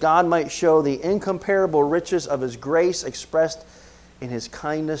ages, God might show the incomparable riches of His grace expressed in His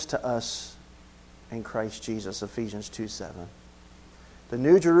kindness to us in Christ Jesus, Ephesians 2:7. The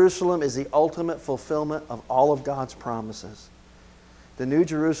New Jerusalem is the ultimate fulfillment of all of God's promises. The New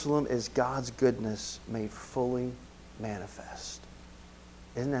Jerusalem is God's goodness made fully manifest.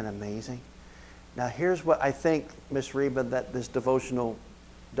 Isn't that amazing? Now here's what I think, Miss Reba, that this devotional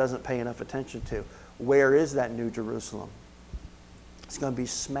doesn't pay enough attention to. Where is that New Jerusalem? It's going to be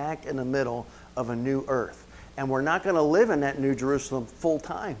smack in the middle of a new earth. And we're not going to live in that New Jerusalem full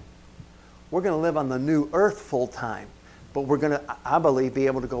time. We're going to live on the new earth full time. But we're going to, I believe, be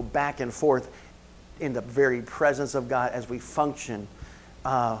able to go back and forth in the very presence of God as we function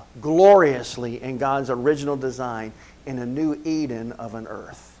gloriously in God's original design in a new Eden of an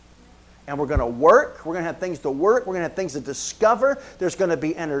earth. And we're going to work. We're going to have things to work. We're going to have things to discover. There's going to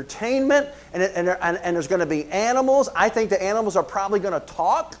be entertainment. And there's going to be animals. I think the animals are probably going to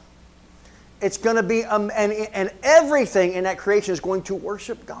talk. It's going to be, and everything in that creation is going to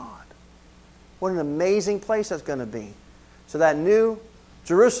worship God. What an amazing place that's going to be. So that New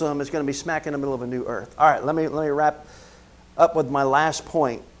Jerusalem is going to be smack in the middle of a new earth. All right, let me wrap up with my last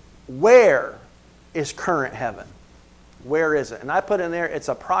point. Where is current heaven? Where is it? And I put in there, it's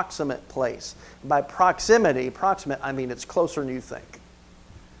a proximate place. By proximity, I mean it's closer than you think.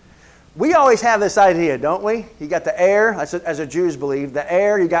 We always have this idea, don't we? You got the air, as the Jews believe, the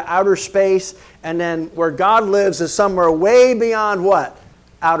air, you got outer space, and then where God lives is somewhere way beyond what?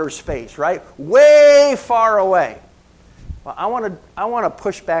 Outer space, right? Way far away. Well, I want to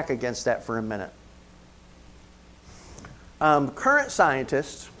push back against that for a minute. Current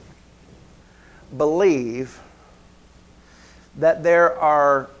scientists believe that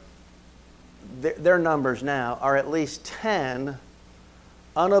their numbers now are at least 10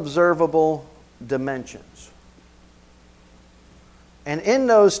 unobservable dimensions. And in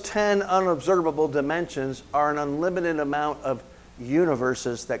those 10 unobservable dimensions are an unlimited amount of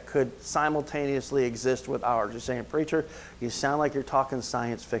universes that could simultaneously exist with ours. You're saying, preacher, you sound like you're talking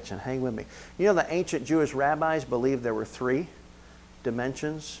science fiction. Hang with me. You know, the ancient Jewish rabbis believed there were 3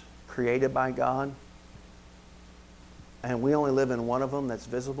 dimensions created by God, and we only live in one of them that's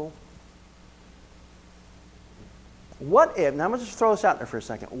visible. What if, now I'm going to just throw this out there for a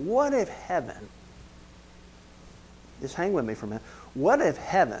second. What if heaven, just hang with me for a minute. What if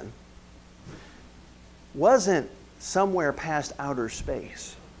heaven wasn't somewhere past outer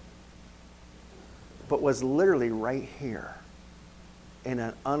space, but was literally right here in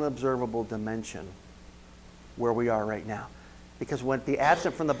an unobservable dimension where we are right now? Because when the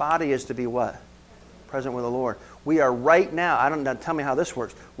absent from the body is to be what? Present with the Lord. We are right now, I don't know, tell me how this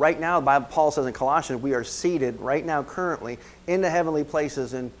works. Right now, the Bible, Paul says in Colossians, we are seated right now currently in the heavenly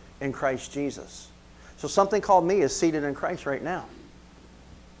places in Christ Jesus. So something called me is seated in Christ right now.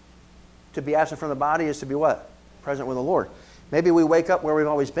 To be absent from the body is to be what? Present with the Lord. Maybe we wake up where we've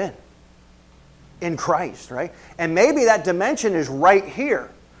always been. In Christ, right? And maybe that dimension is right here.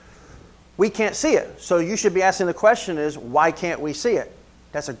 We can't see it. So you should be asking the question is, why can't we see it?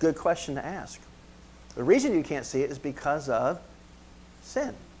 That's a good question to ask. The reason you can't see it is because of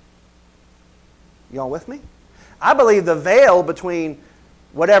sin. Y'all with me? I believe the veil between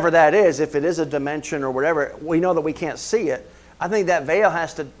whatever that is, if it is a dimension or whatever, we know that we can't see it. I think that veil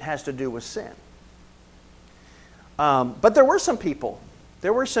has to do with sin. But there were some people,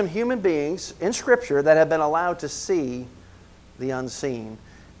 there were some human beings in Scripture that have been allowed to see the unseen.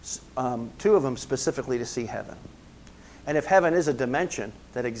 2 of them specifically to see heaven. And if heaven is a dimension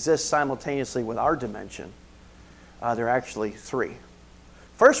that exists simultaneously with our dimension, there are actually 3.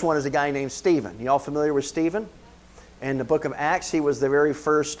 First one is a guy named Stephen. You all familiar with Stephen? In the book of Acts, he was the very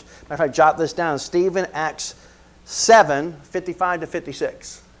first. Matter of fact, jot this down. Stephen, Acts 7, 55 to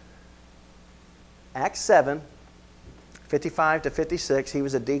 56. Acts 7, 55 to 56. He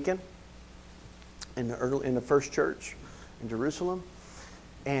was a deacon in the first church in Jerusalem.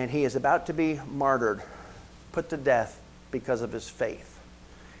 And he is about to be martyred, put to death because of his faith.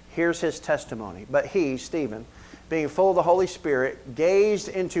 Here's his testimony. But he, Stephen, being full of the Holy Spirit, gazed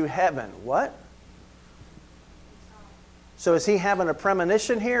into heaven. What? So is he having a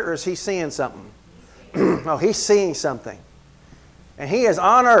premonition here, or is he seeing something? Oh, he's seeing something. And he is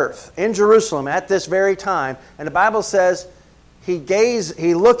on earth in Jerusalem at this very time. And the Bible says he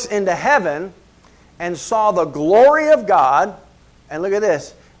looks into heaven and saw the glory of God. And look at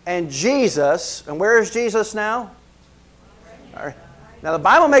this. And Jesus, and where is Jesus now? All right. Now the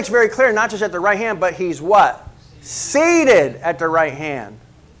Bible makes very clear, not just at the right hand, but he's what? Seated at the right hand.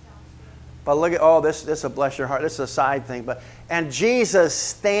 But look at, this will bless your heart. This is a side thing. And Jesus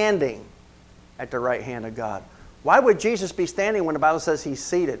standing at the right hand of God. Why would Jesus be standing when the Bible says he's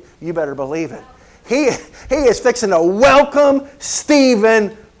seated? You better believe it. He is fixing to welcome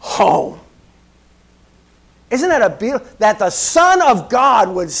Stephen home. Isn't that a beautiful, that the Son of God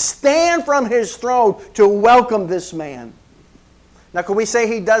would stand from His throne to welcome this man? Now, can we say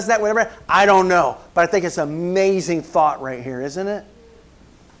He does that whenever? I don't know. But I think it's an amazing thought right here, isn't it?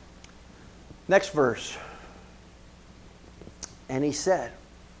 Next verse. And He said,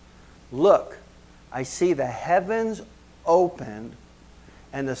 look, I see the heavens opened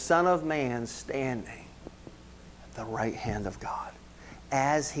and the Son of Man standing at the right hand of God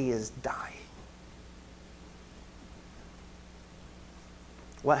as He is dying.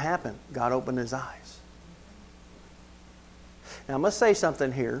 What happened? God opened His eyes. Now, I must say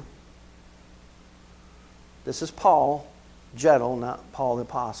something here. This is Paul Jettel, not Paul the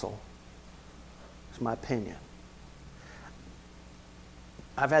Apostle. It's my opinion.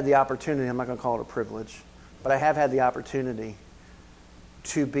 I've had the opportunity, I'm not going to call it a privilege, but I have had the opportunity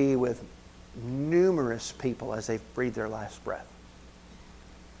to be with numerous people as they've breathed their last breath.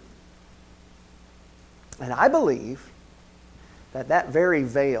 And I believe that very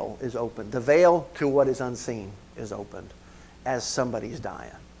veil is opened. The veil to what is unseen is opened as somebody's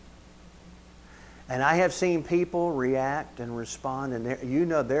dying. And I have seen people react and respond, and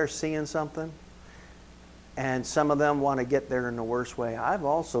they're seeing something. And some of them want to get there in the worst way. I've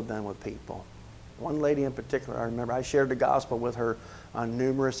also been with people. One lady in particular, I remember I shared the gospel with her on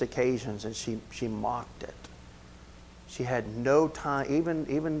numerous occasions, and she mocked it. She had no time,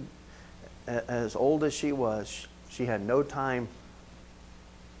 even as old as she was, she had no time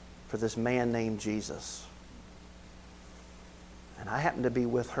for this man named Jesus. And I happened to be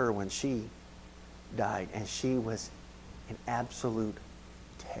with her when she died, and she was in absolute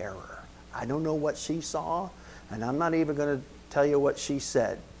terror. I don't know what she saw, and I'm not even going to tell you what she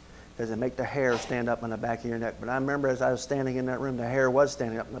said, because it make the hair stand up on the back of your neck. But I remember as I was standing in that room, the hair was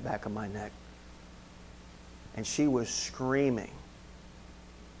standing up on the back of my neck. And she was screaming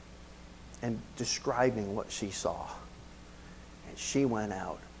and describing what she saw. And she went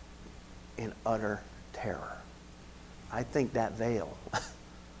out in utter terror. I think that veil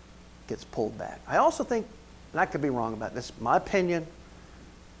gets pulled back. I also think, and I could be wrong about this, my opinion,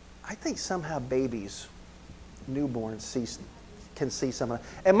 I think somehow babies, newborns, can see some of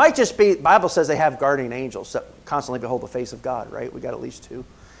it. It might just be, the Bible says they have guardian angels that constantly behold the face of God, right? We got at least 2.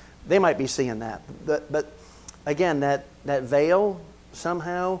 They might be seeing that. But again, that veil,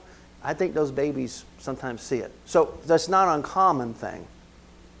 somehow, I think those babies sometimes see it. So that's not an uncommon thing.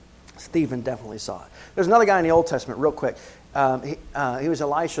 Stephen definitely saw it. There's another guy in the Old Testament, real quick. He was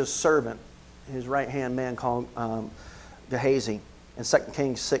Elisha's servant, his right-hand man called Gehazi. In 2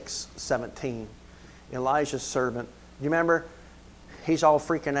 Kings 6:17, Elijah's servant. Do you remember? He's all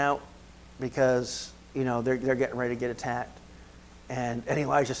freaking out because they're getting ready to get attacked, and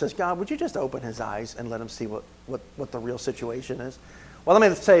Elijah says, "God, would you just open his eyes and let him see what the real situation is?" Well,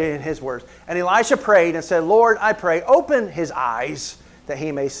 let me say it in his words. And Elisha prayed and said, "Lord, I pray, open his eyes that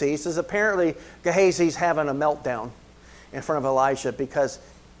he may see." Says apparently Gehazi's having a meltdown in front of Elisha because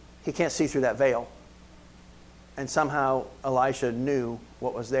he can't see through that veil. And somehow Elisha knew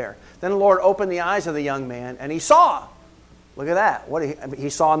what was there. Then the Lord opened the eyes of the young man, and he saw. Look at that. What he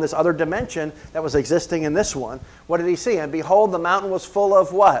saw in this other dimension that was existing in this one. What did he see? And behold, the mountain was full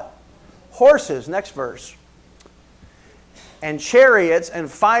of what? Horses. Next verse. And chariots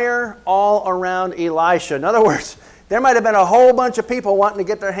and fire all around Elisha. In other words, there might have been a whole bunch of people wanting to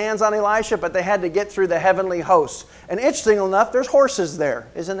get their hands on Elisha, but they had to get through the heavenly hosts. And interesting enough, there's horses there.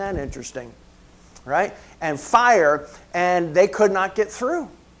 Isn't that interesting? Right? And fire, and they could not get through.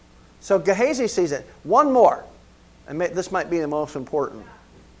 So Gehazi sees it. One more. And this might be the most important,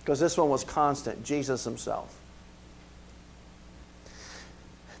 because this one was constant, Jesus himself.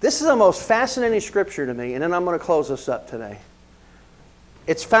 This is the most fascinating scripture to me, and then I'm going to close this up today.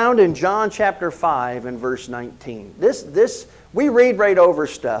 It's found in John chapter 5 and verse 19. We read right over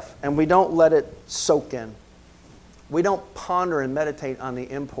stuff, and we don't let it soak in. We don't ponder and meditate on the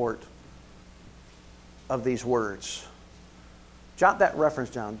import of these words. Jot that reference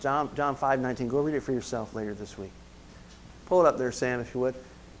down, John 5:19. Go read it for yourself later this week. Pull it up there, Sam, if you would.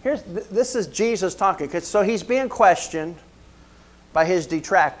 This is Jesus talking. So he's being questioned by his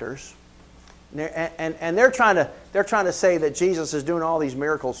detractors, and they're trying to say that Jesus is doing all these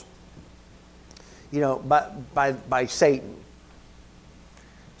miracles, by Satan.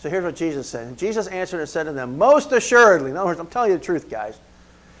 So here's what Jesus said. And Jesus answered and said to them, "Most assuredly," in other words, I'm telling you the truth, guys.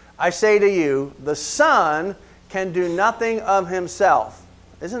 "I say to you, the Son can do nothing of himself."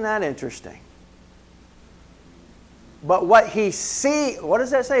 Isn't that interesting? But what he what does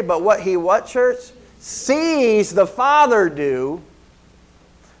that say? But what he, church? Sees the Father do.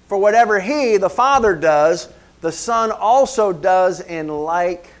 For whatever he, the Father, does, the Son also does in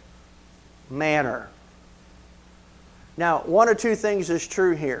like manner. Now, one or two things is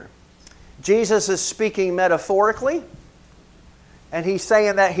true here. Jesus is speaking metaphorically, and he's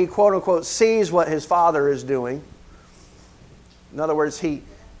saying that he, quote unquote, sees what his Father is doing. In other words,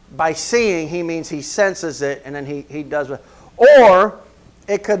 by seeing, he means he senses it, and then he does it. Or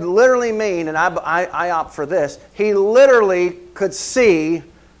it could literally mean, and I opt for this, he literally could see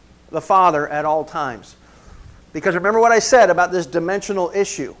the Father at all times. Because remember what I said about this dimensional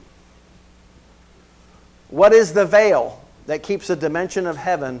issue. What is the veil that keeps the dimension of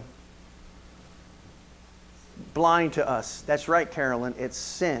heaven blind to us? That's right, Carolyn. It's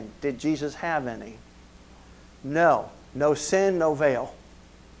sin. Did Jesus have any? No. No sin, no veil.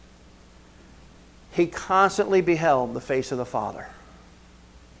 He constantly beheld the face of the Father.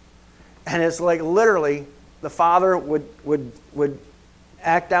 And it's like literally the Father would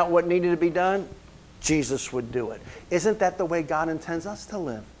act out what needed to be done. Jesus would do it. Isn't that the way God intends us to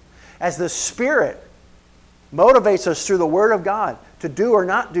live? As the Spirit motivates us through the Word of God to do or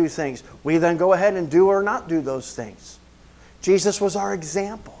not do things, we then go ahead and do or not do those things. Jesus was our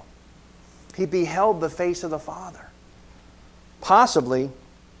example. He beheld the face of the Father. Possibly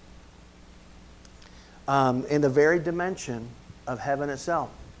in the very dimension of heaven itself.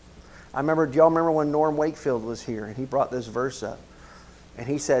 Do y'all remember when Norm Wakefield was here and he brought this verse up? And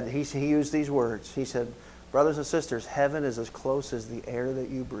he said, he used these words. He said, brothers and sisters, heaven is as close as the air that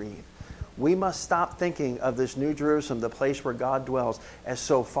you breathe. We must stop thinking of this New Jerusalem, the place where God dwells, as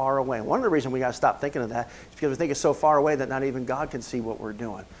so far away. And one of the reasons we got to stop thinking of that is because we think it's so far away that not even God can see what we're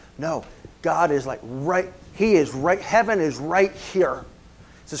doing. No, God is like right, He is right, heaven is right here.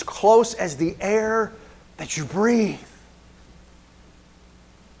 It's as close as the air that you breathe.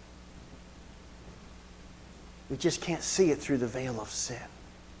 We just can't see it through the veil of sin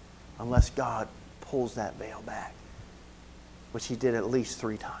unless God pulls that veil back, which He did at least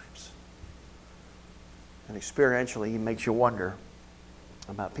 3 times. And experientially, He makes you wonder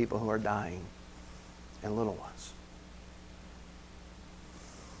about people who are dying and little ones.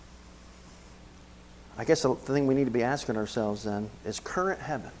 I guess the thing we need to be asking ourselves then is current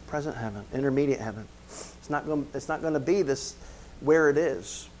heaven, present heaven, intermediate heaven. It's not going to be this where it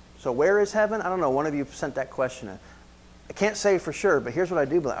is. So where is heaven? I don't know. One of you sent that question in. I can't say for sure, but here's what I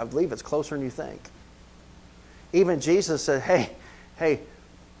do believe. I believe it's closer than you think. Even Jesus said, hey,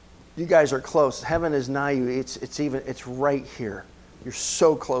 you guys are close. Heaven is nigh you. It's right here. You're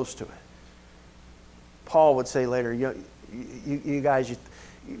so close to it. Paul would say later, you guys,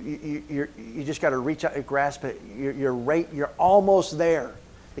 you just got to reach out and grasp it. You're almost there.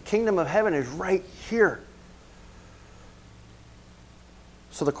 The kingdom of heaven is right here.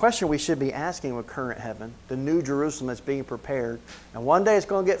 So the question we should be asking with current heaven, the new Jerusalem that's being prepared, and one day it's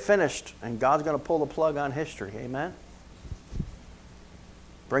going to get finished, and God's going to pull the plug on history. Amen?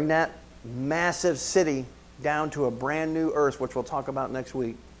 Bring that massive city down to a brand new earth, which we'll talk about next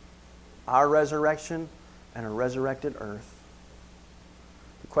week. Our resurrection and a resurrected earth.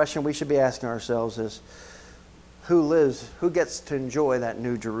 The question we should be asking ourselves is, who gets to enjoy that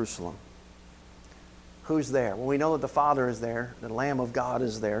new Jerusalem? Who's there? Well, we know that the Father is there. The Lamb of God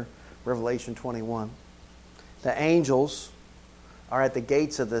is there. Revelation 21. The angels are at the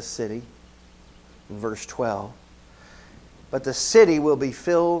gates of this city. In verse 12. But the city will be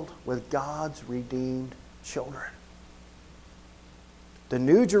filled with God's redeemed children. The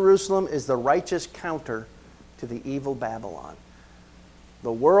new Jerusalem is the righteous counter to the evil Babylon.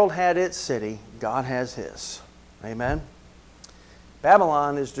 The world had its city. God has His. Amen?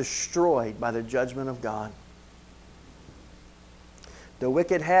 Babylon is destroyed by the judgment of God. The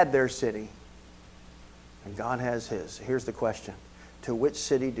wicked had their city, and God has His. Here's the question. To which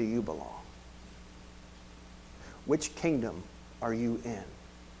city do you belong? Which kingdom are you in?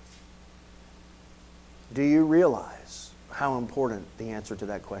 Do you realize how important the answer to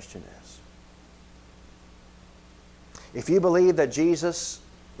that question is? If you believe that Jesus,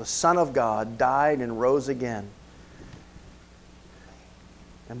 the Son of God, died and rose again,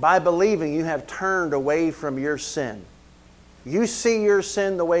 and by believing, you have turned away from your sin. You see your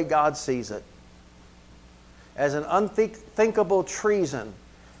sin the way God sees it. As an unthinkable treason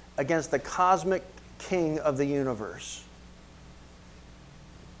against the cosmic King of the universe.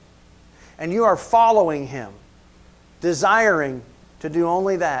 And you are following Him, desiring to do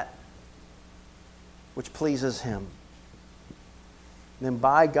only that which pleases Him. And then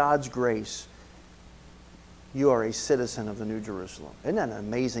by God's grace, you are a citizen of the New Jerusalem. Isn't that an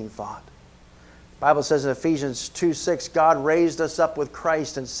amazing thought? The Bible says in Ephesians 2:6, God raised us up with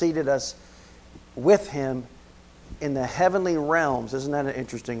Christ and seated us with Him in the heavenly realms. Isn't that an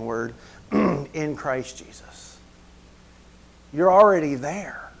interesting word? In Christ Jesus. You're already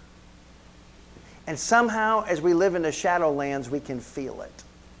there. And somehow, as we live in the shadowlands, we can feel it.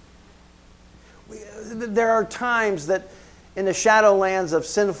 There are times that in the shadowlands of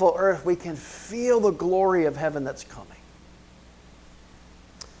sinful earth, we can feel the glory of heaven that's coming.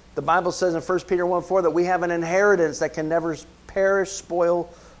 The Bible says in 1 Peter 1:4 that we have an inheritance that can never perish, spoil,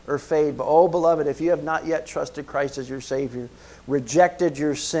 or fade. But, oh, beloved, if you have not yet trusted Christ as your Savior, rejected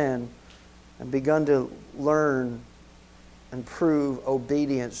your sin, and begun to learn and prove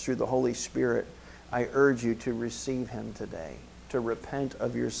obedience through the Holy Spirit, I urge you to receive Him today, to repent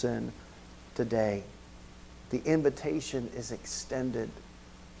of your sin today. The invitation is extended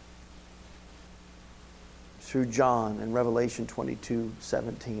through John in Revelation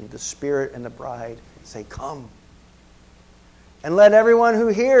 22:17. The Spirit and the bride say, come. And let everyone who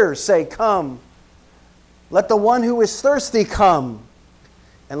hears say, come. Let the one who is thirsty come.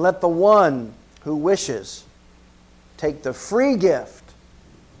 And let the one who wishes take the free gift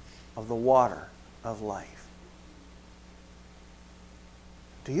of the water of life.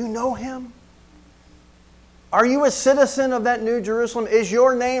 Do you know Him? Are you a citizen of that New Jerusalem? Is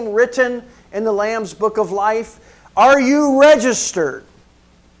your name written in the Lamb's Book of Life? Are you registered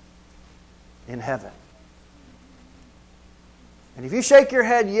in heaven? And if you shake your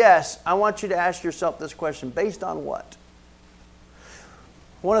head yes, I want you to ask yourself this question. Based on what?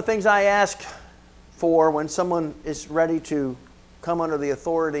 One of the things I ask for when someone is ready to come under the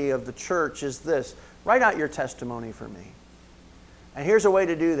authority of the church is this. Write out your testimony for me. And here's a way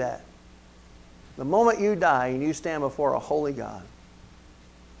to do that. The moment you die and you stand before a holy God,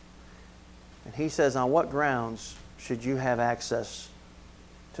 and He says, on what grounds should you have access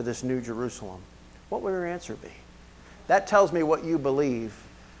to this New Jerusalem? What will your answer be? That tells me what you believe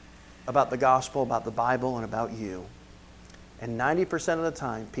about the gospel, about the Bible, and about you. And 90% of the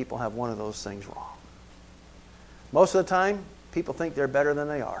time, people have one of those things wrong. Most of the time, people think they're better than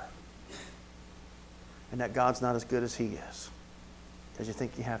they are. And that God's not as good as He is. Because you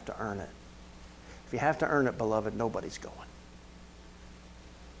think you have to earn it. If you have to earn it, beloved, nobody's going.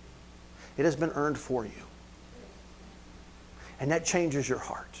 It has been earned for you. And that changes your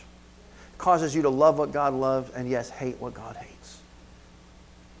heart. It causes you to love what God loves and, yes, hate what God hates.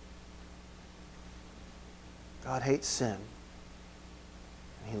 God hates sin.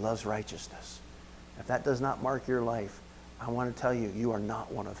 And He loves righteousness. If that does not mark your life, I want to tell you, you are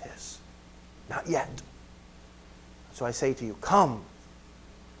not one of His. Not yet. So I say to you, come.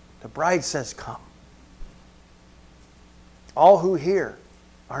 The bride says, come. All who hear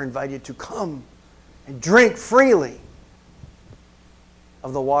are invited to come and drink freely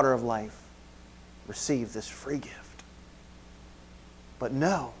of the water of life. Receive this free gift. But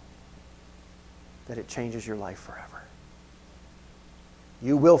know that it changes your life forever.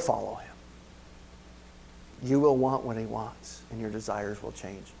 You will follow Him. You will want what He wants, and your desires will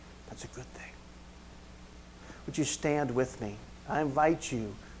change. That's a good thing. Would you stand with me? I invite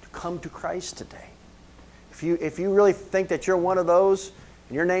you to come to Christ today. If you really think that you're one of those,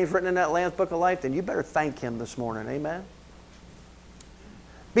 and your name's written in that Lamb's Book of Life, then you better thank Him this morning. Amen?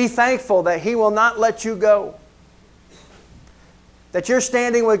 Be thankful that He will not let you go. That your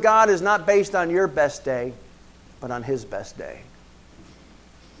standing with God is not based on your best day, but on His best day.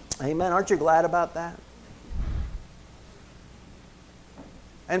 Amen? Aren't you glad about that?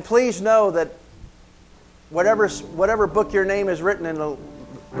 And please know that whatever book your name is written in, the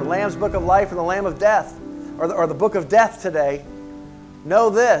Lamb's Book of Life or the Lamb of Death, or the Book of Death today, know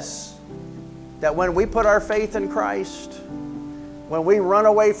this, that when we put our faith in Christ, when we run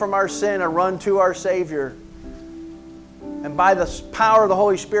away from our sin and run to our Savior, and by the power of the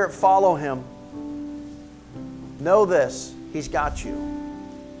Holy Spirit follow Him, know this, He's got you.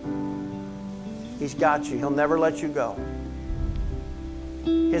 He's got you. He'll never let you go.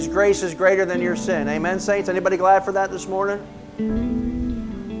 His grace is greater than your sin. Amen, saints? Anybody glad for that this morning?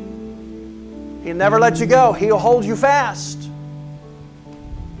 He'll never let you go. He'll hold you fast.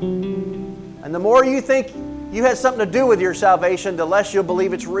 And the more you think you had something to do with your salvation, the less you'll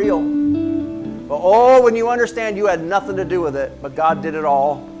believe it's real. But when you understand you had nothing to do with it, but God did it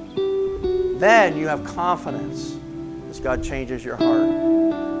all, then you have confidence as God changes your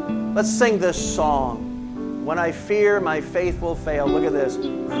heart. Let's sing this song. When I fear my faith will fail, look at this.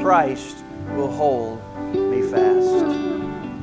 Christ will hold me fast.